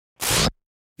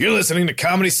You're listening to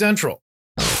Comedy Central.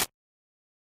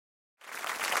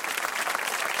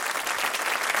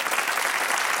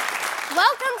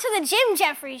 Welcome to the Jim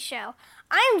Jeffries Show.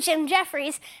 I'm Jim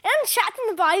Jeffries, and I'm trapped in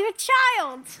the body of a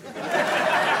child.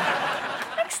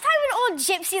 Next time an old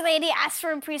gypsy lady asks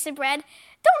for a piece of bread,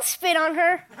 don't spit on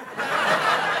her.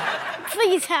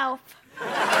 Please help.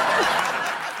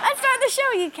 Let's start the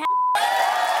show, you cat.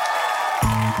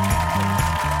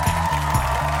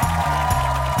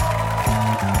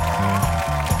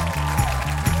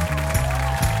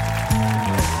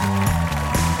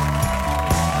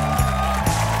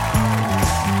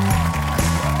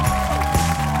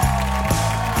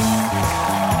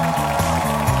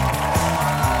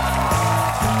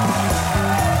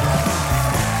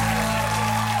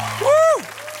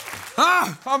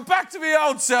 I'm back to my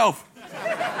old self.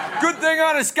 Good thing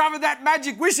I discovered that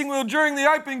magic wishing wheel during the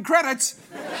opening credits.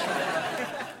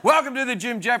 Welcome to the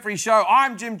Jim Jeffries Show.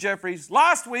 I'm Jim Jeffries.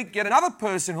 Last week, yet another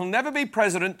person who'll never be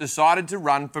president decided to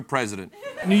run for president.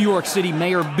 New York City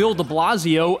Mayor Bill de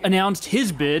Blasio announced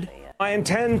his bid. I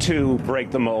intend to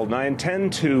break the mold, and I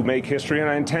intend to make history, and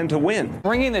I intend to win.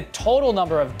 Bringing the total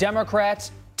number of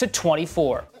Democrats to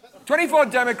 24. 24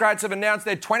 Democrats have announced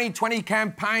their 2020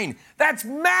 campaign. That's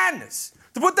madness.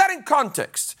 To put that in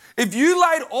context, if you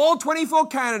laid all 24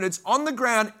 candidates on the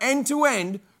ground end to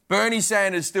end, Bernie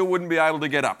Sanders still wouldn't be able to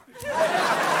get up.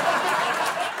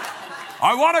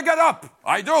 I want to get up.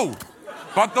 I do.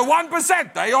 But the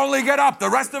 1%, they only get up. The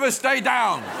rest of us stay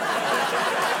down.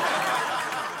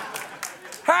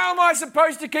 How am I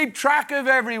supposed to keep track of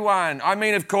everyone? I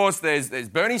mean, of course, there's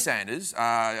Bernie Sanders,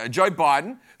 Joe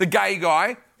Biden, the gay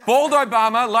guy, bald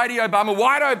Obama, lady Obama,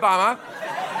 white Obama,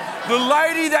 the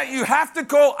lady that you have to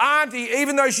call auntie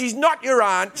even though she's not your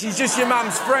aunt, she's just your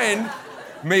mum's friend.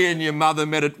 Me and your mother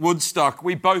met at Woodstock.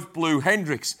 We both blew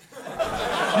Hendrix.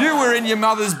 You were in your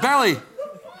mother's belly.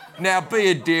 Now be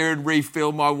a dear and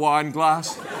refill my wine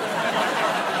glass.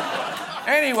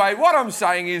 Anyway, what I'm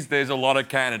saying is there's a lot of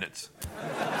candidates.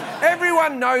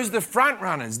 Everyone knows the front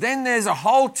runners. Then there's a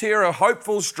whole tier of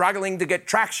hopefuls struggling to get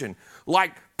traction,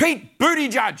 like Pete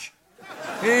Buttigieg.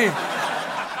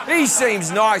 He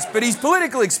seems nice, but his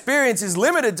political experience is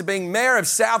limited to being mayor of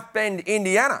South Bend,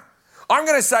 Indiana. I'm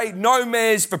going to say no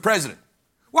mayors for president.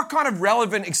 What kind of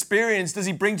relevant experience does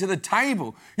he bring to the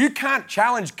table? You can't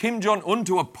challenge Kim Jong-un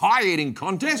to a pie-eating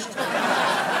contest.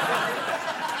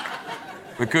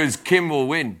 Because Kim will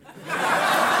win.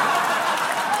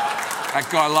 That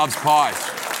guy loves pies.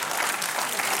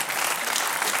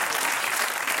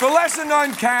 For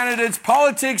lesser-known candidates,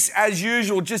 politics, as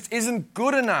usual, just isn't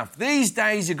good enough. These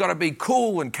days, you've got to be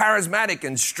cool and charismatic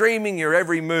and streaming your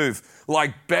every move,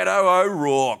 like Beto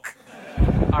O'Rourke.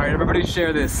 All right, everybody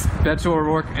share this. Beto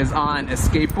O'Rourke is on a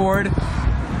skateboard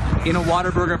in a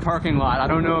Whataburger parking lot. I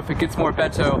don't know if it gets more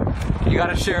Beto. You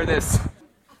got to share this.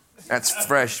 That's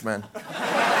fresh, man.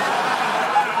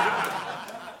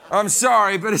 I'm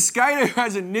sorry, but a skater who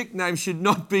has a nickname should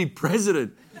not be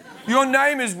president. Your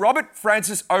name is Robert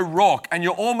Francis O'Rourke, and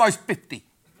you're almost 50.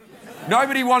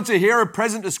 Nobody wants to hear a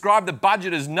president describe the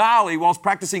budget as gnarly whilst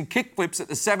practicing kickflips at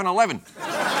the 7-Eleven.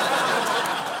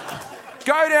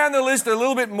 Go down the list a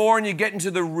little bit more and you get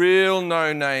into the real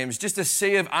no-names. Just a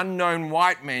sea of unknown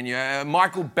white men.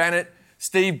 Michael Bennett,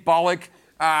 Steve Bullock,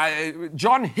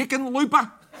 John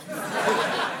Hickenlooper.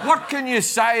 What can you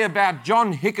say about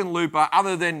John Hickenlooper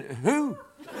other than who?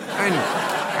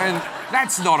 And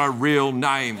that's not a real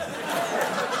name.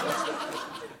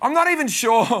 I'm not even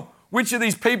sure which of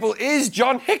these people is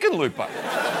John Hickenlooper.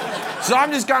 So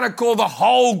I'm just going to call the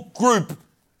whole group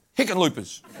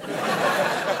Hickenloopers.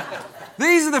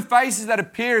 These are the faces that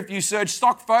appear if you search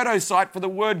stock photo site for the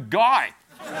word guy.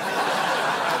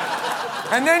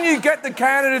 And then you get the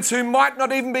candidates who might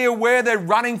not even be aware they're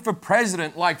running for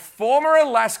president, like former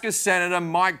Alaska Senator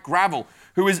Mike Gravel,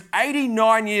 who is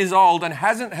 89 years old and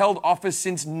hasn't held office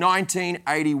since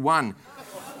 1981.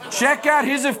 Check out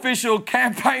his official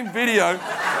campaign video,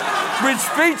 which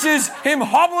features him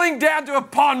hobbling down to a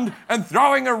pond and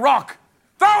throwing a rock.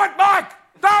 Throw it, Mike!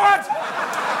 Throw it!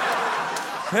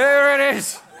 There it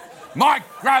is. Mike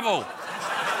Gravel.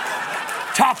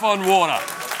 Tough on water.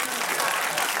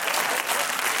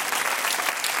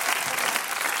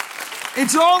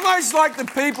 It's almost like the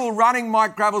people running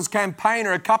Mike Gravel's campaign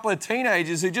are a couple of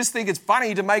teenagers who just think it's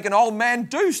funny to make an old man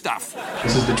do stuff.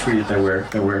 This is the tweet that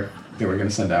we're going to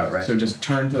send out, right? So just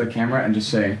turn to the camera and just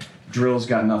say, "Drill's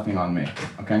got nothing on me,"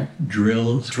 okay?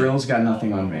 Drill's got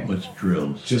nothing on me. What's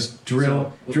drills? Just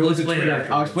drill. Drill is a tweet.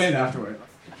 I'll explain it afterward.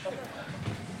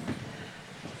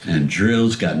 And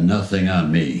drill's got nothing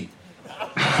on me.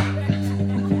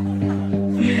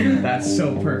 That's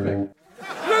so perfect.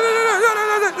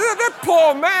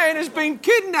 poor man has been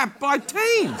kidnapped by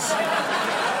teens.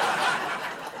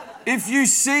 If you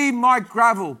see Mike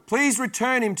Gravel, please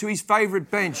return him to his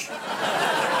favourite bench.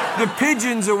 The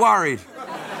pigeons are worried.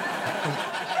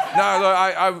 No,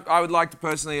 look, I would like to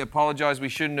personally apologise. We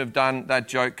shouldn't have done that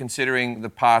joke considering the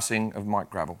passing of Mike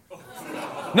Gravel.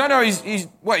 No, he's...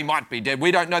 Well, he might be dead.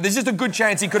 We don't know. There's just a good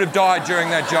chance he could have died during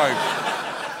that joke.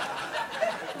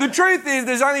 The truth is,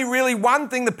 there's only really one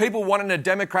thing that people want in a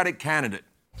Democratic candidate.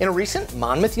 In a recent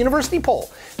Monmouth University poll,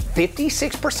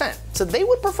 56% said they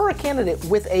would prefer a candidate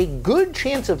with a good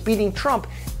chance of beating Trump,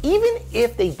 even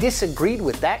if they disagreed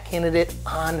with that candidate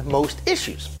on most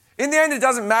issues. In the end, it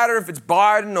doesn't matter if it's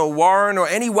Biden or Warren or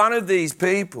any one of these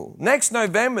people. Next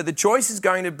November, the choice is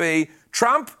going to be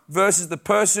Trump versus the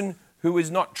person who is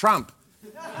not Trump.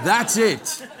 That's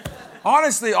it.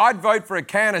 Honestly, I'd vote for a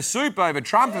can of soup over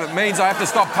Trump if it means I have to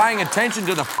stop paying attention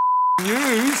to the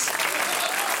news.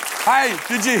 Hey,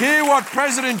 did you hear what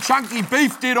President Chunky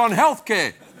Beef did on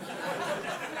healthcare?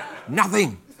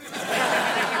 Nothing.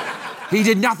 He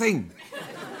did nothing.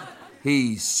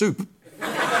 He's soup.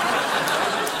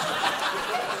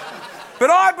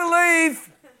 But I believe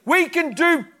we can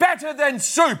do better than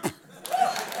soup.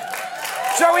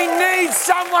 So we need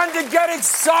someone to get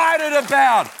excited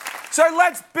about. So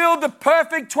let's build the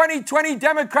perfect 2020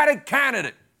 Democratic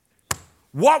candidate.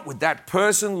 What would that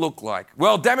person look like?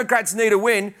 Well, Democrats need a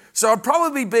win, so it'd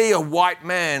probably be a white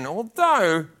man,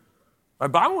 although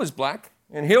Obama was black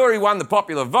and Hillary won the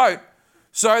popular vote,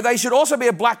 so they should also be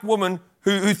a black woman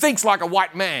who thinks like a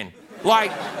white man.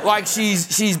 Like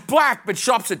she's black but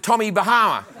shops at Tommy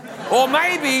Bahama. Or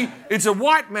maybe it's a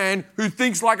white man who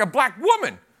thinks like a black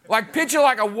woman. Like, picture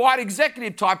like a white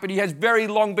executive type, but he has very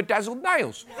long bedazzled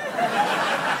nails.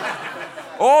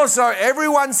 Also,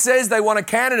 everyone says they want a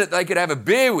candidate they could have a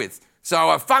beer with.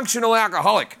 So, a functional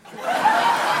alcoholic.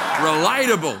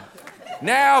 Relatable.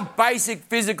 Now, basic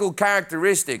physical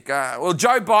characteristic.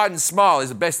 Joe Biden's smile is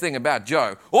the best thing about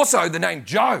Joe. Also, the name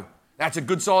Joe. That's a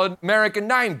good, solid American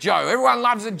name, Joe. Everyone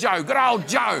loves a Joe. Good old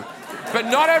Joe. But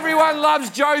not everyone loves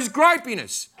Joe's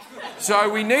gropiness. So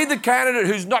we need the candidate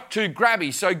who's not too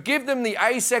grabby. So give them the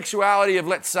asexuality of,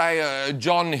 let's say,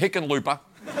 John Hickenlooper.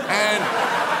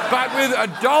 But with a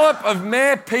dollop of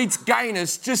Mayor Pete's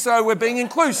gayness, just so we're being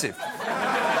inclusive.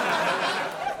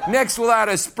 Next, we'll add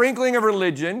a sprinkling of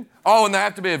religion. Oh, and they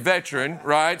have to be a veteran,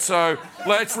 right? So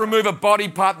let's remove a body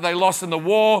part that they lost in the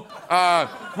war.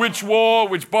 Which war,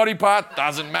 which body part,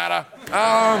 doesn't matter.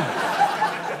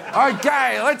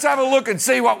 Okay, let's have a look and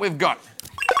see what we've got.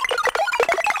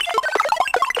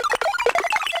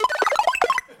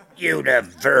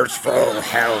 Universal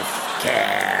health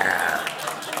care.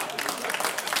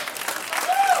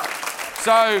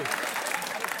 So,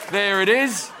 there it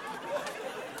is.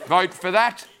 Vote for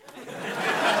that.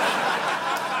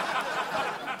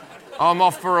 I'm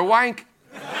off for a wank.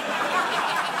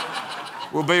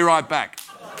 We'll be right back.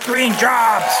 Green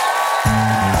jobs.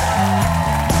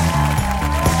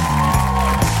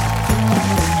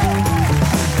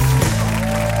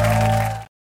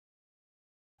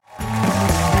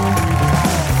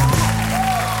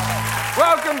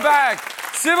 Welcome back.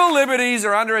 Civil liberties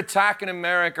are under attack in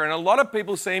America, and a lot of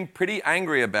people seem pretty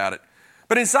angry about it.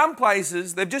 But in some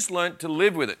places, they've just learnt to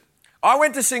live with it. I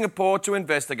went to Singapore to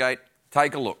investigate.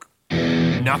 Take a look.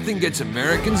 Nothing gets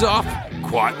Americans off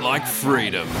quite like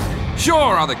freedom.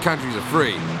 Sure, other countries are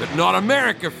free, but not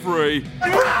America free.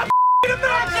 American! Made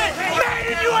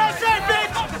in USA,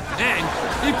 bitch! And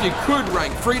if you could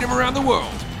rank freedom around the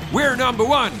world, we're number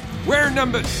one. We're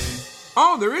number...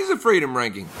 Oh, there is a freedom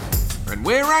ranking. And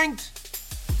we're ranked...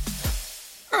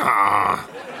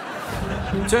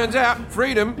 Turns out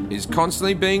freedom is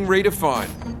constantly being redefined.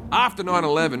 After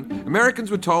 9/11,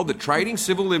 Americans were told that trading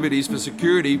civil liberties for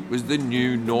security was the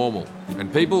new normal.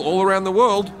 And people all around the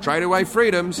world trade away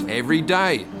freedoms every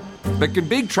day. But can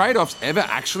big trade-offs ever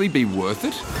actually be worth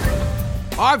it?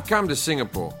 I've come to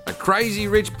Singapore, a crazy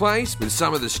rich place with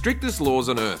some of the strictest laws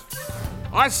on earth.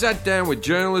 I sat down with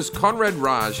journalist Conrad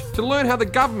Raj to learn how the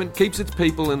government keeps its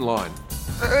people in line.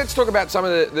 Let's talk about some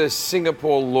of the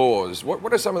Singapore laws.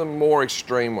 What are some of the more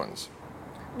extreme ones?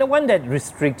 The one that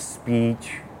restricts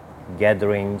speech,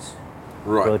 gatherings,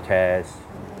 protests.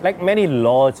 Like many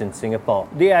laws in Singapore,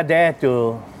 they are there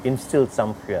to instill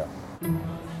some fear.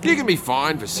 You can be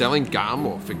fined for selling gum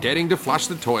or forgetting to flush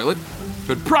the toilet,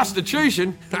 but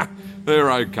prostitution,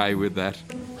 they're okay with that.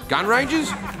 Gun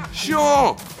ranges?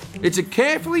 Sure. It's a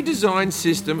carefully designed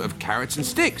system of carrots and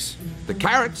sticks. The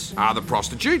carrots are the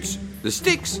prostitutes. The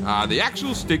sticks are the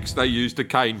actual sticks they use to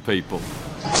cane people.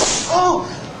 Oh!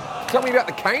 Tell me about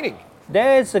the caning.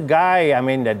 There's a guy,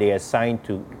 that they assigned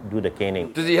to do the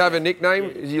caning. Does he have a nickname?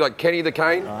 Is he like Kenny the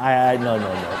Cane? No.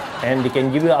 And they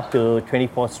can give you up to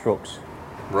 24 strokes.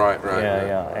 Right.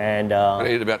 Yeah. And I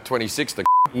need about 26 to.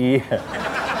 Yeah.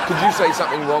 Could you say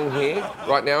something wrong here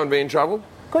right now and be in trouble?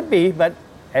 Could be, but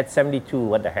at 72,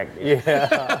 what the heck? Yeah.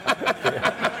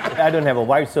 I don't have a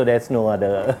wife, so there's no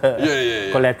other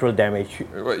collateral damage.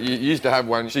 Well, you used to have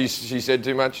one. She said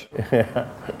too much?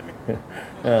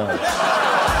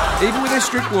 Even with their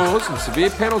strict laws and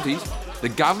severe penalties, the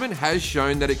government has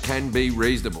shown that it can be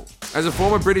reasonable. As a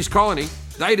former British colony,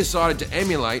 they decided to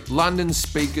emulate London's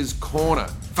Speaker's Corner,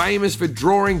 famous for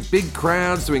drawing big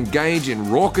crowds to engage in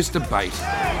raucous debate.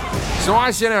 So I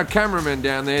sent our cameraman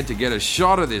down there to get a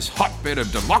shot of this hotbed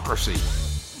of democracy.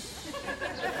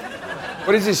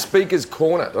 What is this Speaker's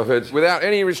Corner? I've heard without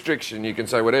any restriction, you can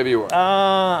say whatever you want.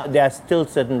 There are still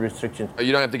certain restrictions.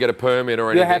 You don't have to get a permit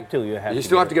or anything? You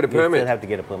still have to get a permit? You still have to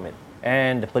get a permit.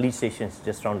 And the police station's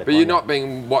just around the corner. But you're not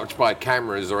being watched by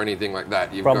cameras or anything like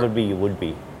that? Probably you would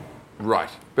be. Right.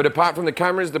 But apart from the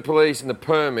cameras, the police and the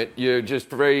permit, you're just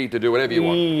free to do whatever you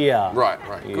want? Yeah. Right.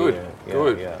 Good.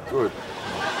 Good.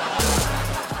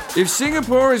 If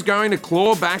Singapore is going to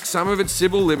claw back some of its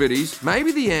civil liberties,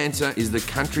 maybe the answer is the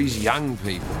country's young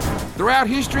people. Throughout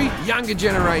history, younger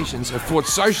generations have fought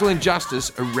social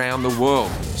injustice around the world.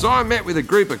 So I met with a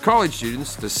group of college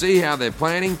students to see how they're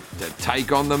planning to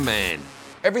take on the man.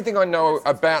 Everything I know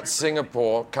about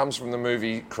Singapore comes from the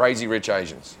movie Crazy Rich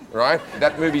Asians, right?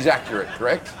 That movie's accurate,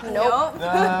 correct? Nope.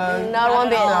 Not one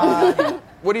bit.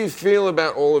 What do you feel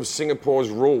about all of Singapore's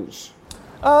rules?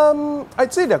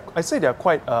 I'd say they're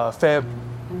quite fair.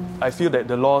 I feel that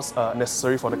the laws are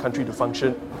necessary for the country to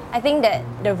function. I think that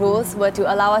the rules were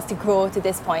to allow us to grow to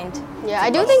this point. Yeah,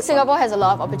 I do think Singapore has a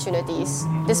lot of opportunities,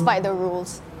 despite the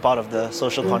rules. Part of the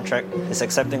social contract is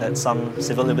accepting that some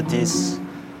civil liberties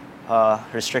are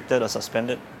restricted or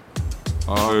suspended.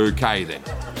 Okay then.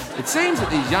 It seems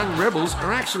that these young rebels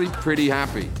are actually pretty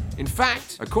happy. In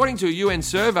fact, according to a UN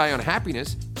survey on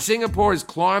happiness, Singapore has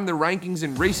climbed the rankings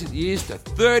in recent years to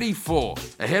 34,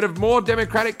 ahead of more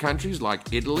democratic countries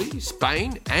like Italy,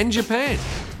 Spain and Japan.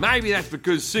 Maybe that's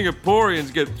because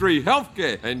Singaporeans get free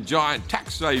healthcare and giant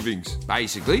tax savings.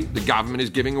 Basically, the government is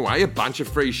giving away a bunch of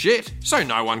free shit, so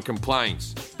no one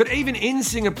complains. But even in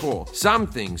Singapore, some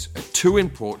things are too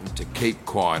important to keep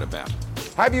quiet about.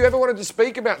 Have you ever wanted to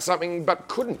speak about something but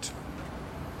couldn't?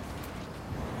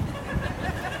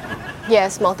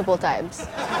 Yes, multiple times.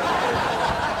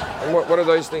 And what are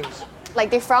those things?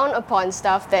 Like, they frown upon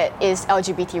stuff that is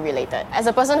LGBT related. As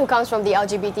a person who comes from the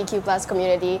LGBTQ+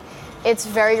 community, it's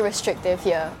very restrictive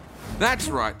here. That's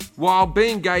right. While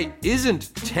being gay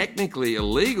isn't technically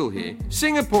illegal here,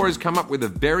 Singapore has come up with a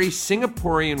very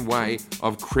Singaporean way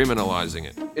of criminalising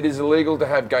it. It is illegal to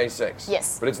have gay sex?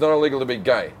 Yes. But it's not illegal to be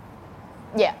gay?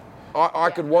 Yeah. I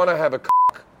could want to have a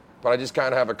but I just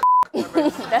can't have a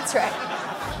That's right.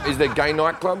 Is there gay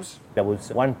nightclubs? There was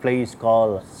one place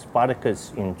called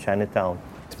Spartacus in Chinatown.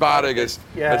 Spartacus.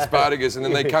 Yeah. At Spartacus, and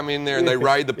then they come in there and they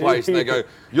raid the place and they go,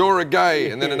 "You're a gay,"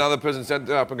 and then another person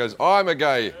stands up and goes, "I'm a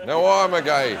gay. No, I'm a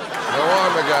gay. No,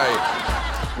 I'm a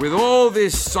gay." With all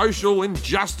this social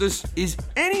injustice, is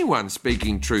anyone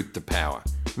speaking truth to power?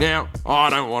 Now, I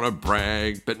don't want to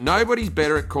brag, but nobody's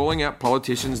better at calling out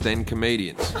politicians than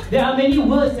comedians. There are many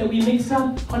words that we mix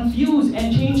up, confuse,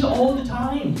 and change all the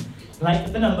time.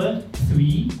 Like the number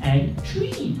 3 and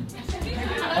 3.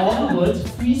 Or the words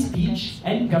free speech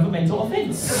and governmental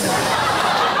offence.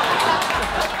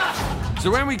 So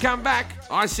when we come back,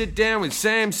 I sit down with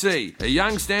Sam C., a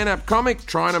young stand-up comic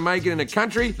trying to make it in a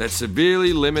country that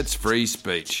severely limits free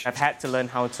speech. I've had to learn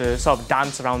how to sort of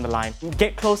dance around the line.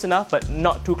 Get close enough, but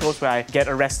not too close where I get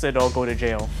arrested or go to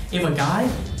jail. If a guy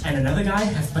and another guy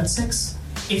have butt sex,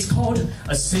 it's called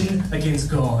a sin against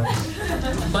God.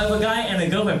 But if a guy and a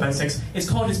girl have butt sex, it's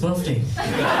called his birthday.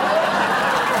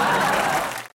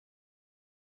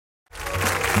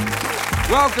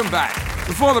 Welcome back.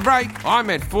 Before the break, I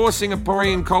met 4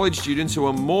 Singaporean college students who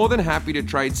are more than happy to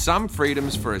trade some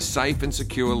freedoms for a safe and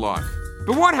secure life.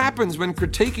 But what happens when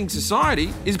critiquing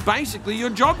society is basically your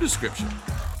job description?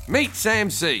 Meet Sam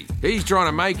C. He's trying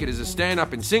to make it as a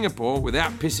stand-up in Singapore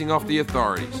without pissing off the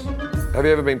authorities. Have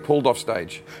you ever been pulled off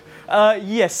stage?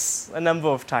 Yes, a number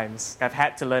of times. I've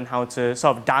had to learn how to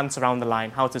sort of dance around the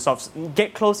line, how to sort of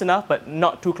get close enough, but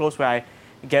not too close where I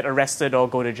get arrested or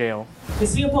go to jail. In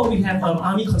Singapore, we have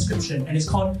army conscription, and it's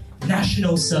called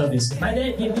national service. My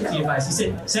dad gave me the advice. He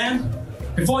said, "Sam,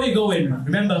 before you go in,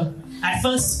 remember, at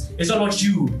first, it's all about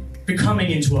you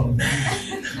becoming into a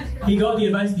man." He got the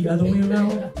advice the other way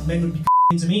around. Men would be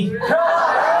into me.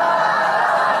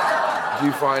 Do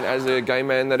you find, as a gay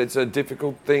man, that it's a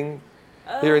difficult thing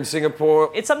here in Singapore?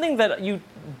 It's something that you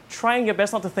trying your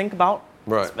best not to think about.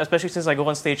 Right. Especially since I go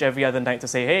on stage every other night to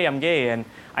say, hey, I'm gay, and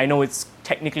I know it's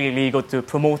technically illegal to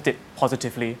promote it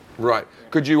positively. Right.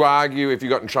 Could you argue, if you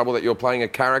got in trouble, that you're playing a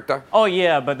character? Oh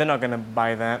yeah, but they're not gonna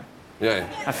buy that. Yeah.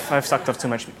 I've sucked off too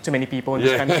many people in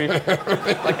this country.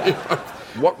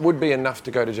 What would be enough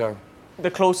to go to jail? The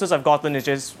closest I've gotten is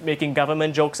just making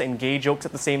government jokes and gay jokes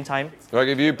at the same time. Like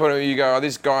if you go, oh,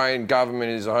 this guy in government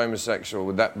is a homosexual,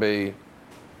 would that be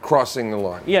crossing the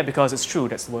line? Yeah, because it's true.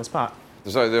 That's the worst part.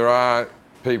 So there are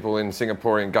people in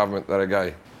Singaporean government that are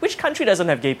gay. Which country doesn't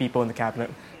have gay people in the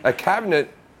cabinet? A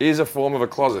cabinet is a form of a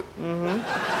closet. Mm-hmm.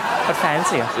 But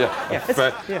fancier.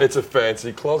 Yeah, it's a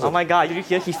fancy closet. Oh my God, did you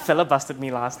hear he filibustered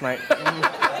me last night? So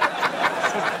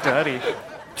dirty.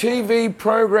 TV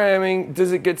programming,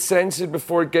 does it get censored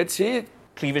before it gets here?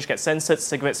 Cleavage gets censored,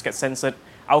 cigarettes get censored,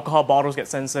 alcohol bottles get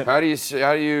censored. How do you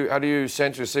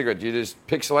censor a cigarette? Do you just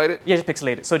pixelate it? Yeah, just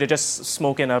pixelate it. So they're just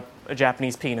smoking a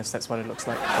Japanese penis. That's what it looks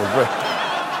like.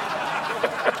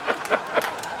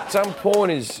 Some porn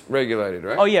is regulated,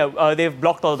 right? Oh yeah, they've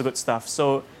blocked all the good stuff.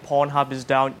 So Pornhub is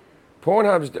down. But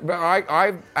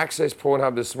I accessed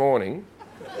Pornhub this morning.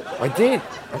 I did.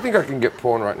 I think I can get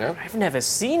porn right now. I've never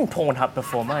seen Pornhub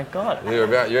before. My God.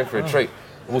 You're in for a treat.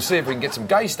 We'll see if we can get some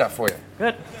gay stuff for you.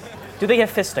 Good. Do they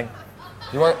have fisting?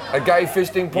 You want a gay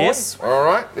fisting porn? Yes. All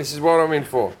right. This is what I'm in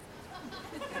for.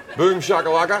 Boom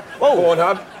shakalaka.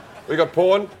 Pornhub. We got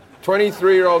porn.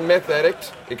 23-year-old meth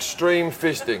addict. Extreme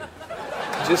fisting.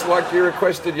 Just like you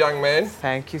requested, young man.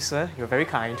 Thank you, sir. You're very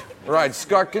kind. Right,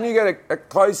 Scott, can you get a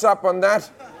close-up on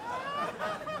that?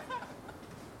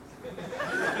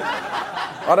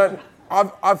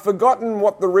 I've forgotten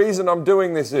what the reason I'm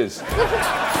doing this is.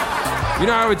 You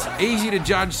know, it's easy to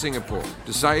judge Singapore,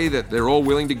 to say that they're all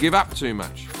willing to give up too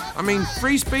much. I mean,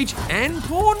 free speech and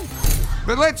porn?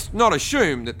 But let's not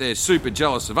assume that they're super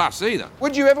jealous of us either.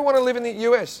 Would you ever want to live in the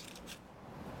US?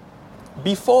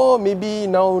 Before, maybe.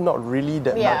 Now, not really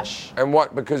that much. And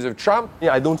what, because of Trump?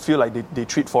 Yeah, I don't feel like they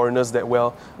treat foreigners that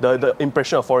well. The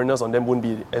impression of foreigners on them wouldn't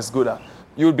be as good.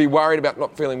 You would be worried about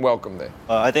not feeling welcome there?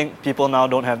 I think people now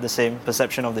don't have the same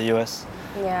perception of the US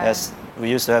as we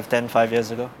used to have 5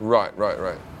 years ago. Right.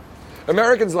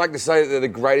 Americans like to say that they're the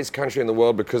greatest country in the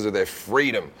world because of their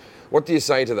freedom. What do you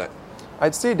say to that?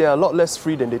 I'd say they're a lot less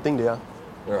free than they think they are.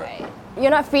 Right.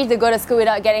 You're not free to go to school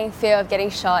without getting fear of getting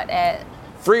shot at.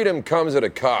 Freedom comes at a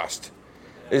cost.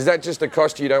 Is that just a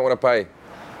cost you don't want to pay?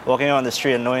 Walking on the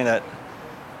street and knowing that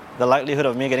the likelihood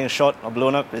of me getting shot or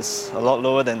blown up is a lot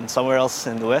lower than somewhere else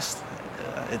in the West,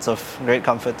 it's of great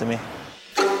comfort to me.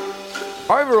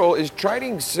 Overall, is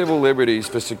trading civil liberties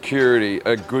for security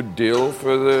a good deal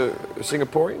for the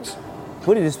Singaporeans?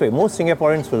 Put it this way, most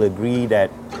Singaporeans will agree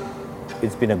that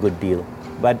it's been a good deal.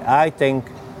 But I think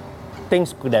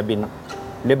things could have been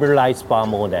liberalized far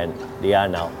more than they are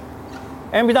now.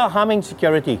 And without harming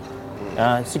security.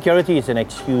 Security is an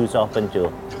excuse often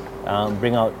to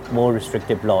bring out more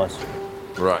restrictive laws.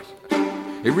 Right.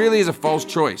 It really is a false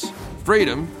choice.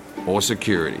 Freedom or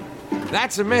security.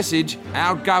 That's a message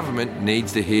our government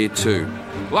needs to hear too.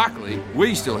 Luckily,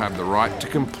 we still have the right to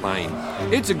complain.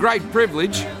 It's a great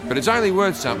privilege, but it's only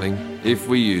worth something if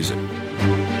we use it.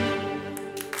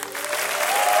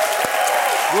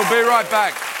 We'll be right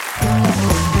back.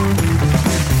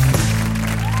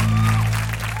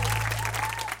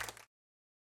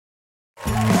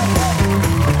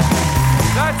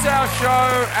 That's our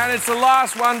show, and it's the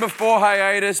last one before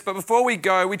hiatus. But before we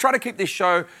go, we try to keep this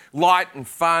show light and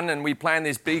fun, and we plan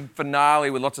this big finale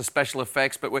with lots of special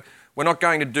effects, but we're not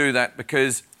going to do that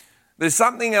because there's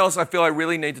something else I feel I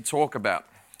really need to talk about.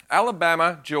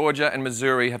 Alabama, Georgia, and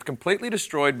Missouri have completely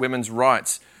destroyed women's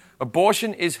rights.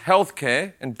 Abortion is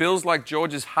healthcare, and bills like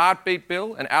Georgia's Heartbeat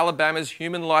Bill and Alabama's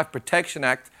Human Life Protection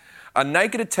Act are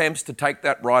naked attempts to take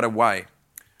that right away.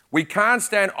 We can't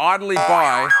stand idly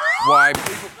by why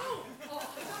people...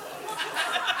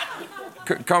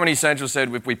 Comedy Central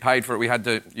said if we paid for it, we had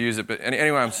to use it. But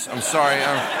anyway, I'm sorry.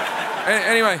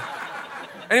 Anyway,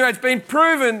 it's been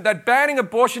proven that banning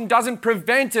abortion doesn't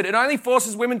prevent it. It only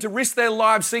forces women to risk their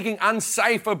lives seeking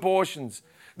unsafe abortions.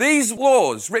 These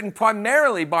laws, written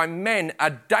primarily by men, are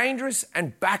dangerous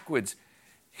and backwards.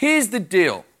 Here's the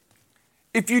deal.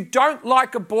 If you don't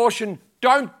like abortion,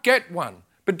 don't get one.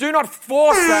 But do not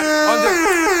force that on the...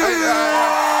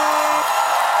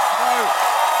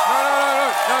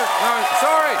 No,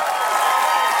 sorry.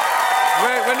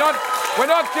 We're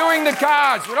not doing the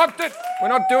cards. We're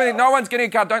not doing it. No one's getting a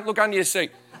card. Don't look under your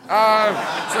seat.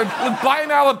 So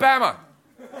blame Alabama.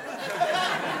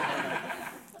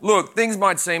 Look, things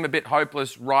might seem a bit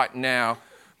hopeless right now,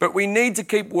 But we need to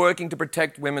keep working to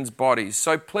protect women's bodies.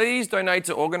 So please donate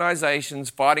to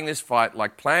organisations fighting this fight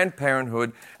like Planned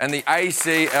Parenthood and the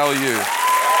ACLU.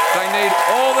 They need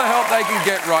all the help they can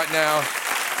get right now.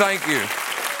 Thank you.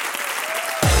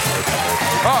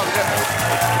 Oh, yeah.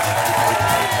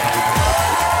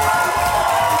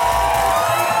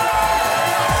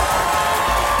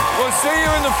 We'll see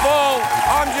you in the fall.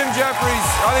 I'm Jim Jeffries.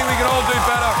 I think we can all do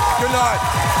better. Good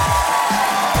night.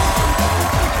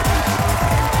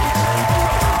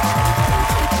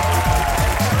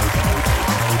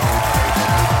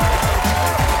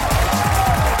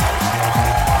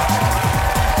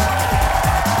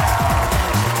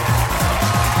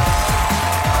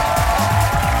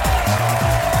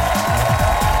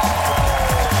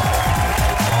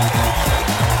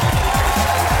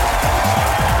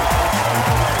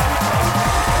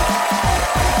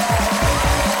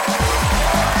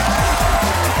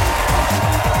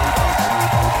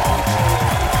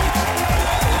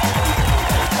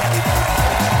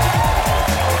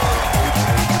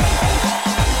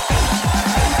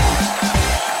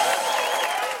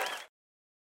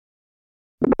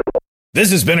 This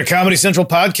has been a Comedy Central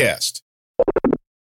podcast.